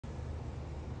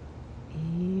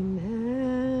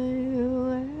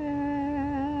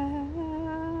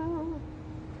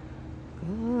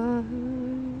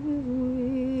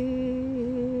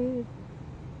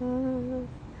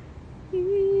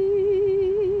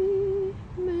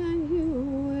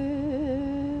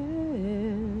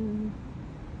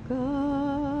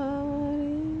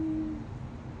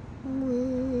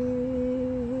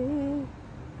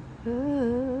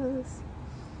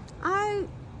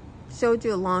showed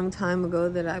you a long time ago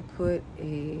that I put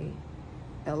a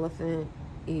elephant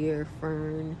ear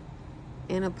fern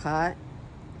in a pot.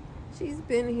 She's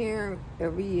been here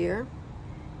every year,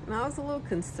 and I was a little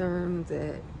concerned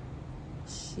that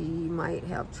she might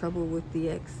have trouble with the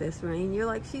excess rain. You're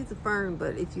like, she's a fern,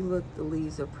 but if you look, the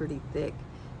leaves are pretty thick,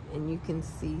 and you can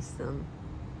see some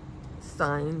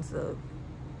signs of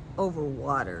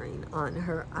overwatering on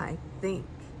her, I think.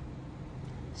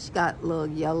 She got a little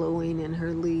yellowing in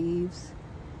her leaves,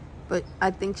 but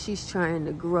I think she's trying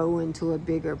to grow into a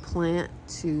bigger plant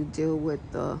to deal with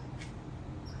the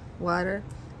water.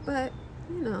 But,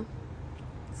 you know,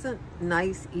 it's a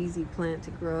nice, easy plant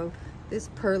to grow. This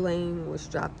purlane was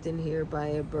dropped in here by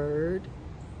a bird,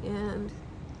 and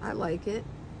I like it.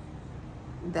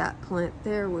 That plant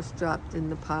there was dropped in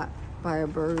the pot by a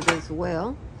bird as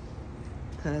well,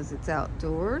 because it's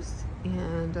outdoors.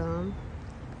 And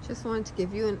just wanted to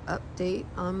give you an update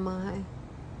on my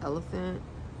elephant,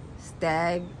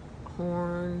 stag,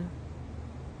 horn,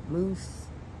 moose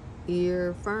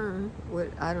ear fern.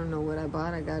 I don't know what I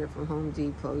bought. I got it from Home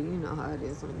Depot. You know how it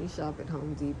is when you shop at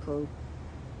Home Depot.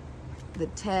 The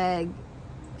tag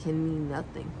can mean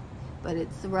nothing, but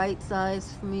it's the right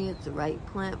size for me. It's the right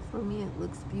plant for me. It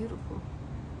looks beautiful.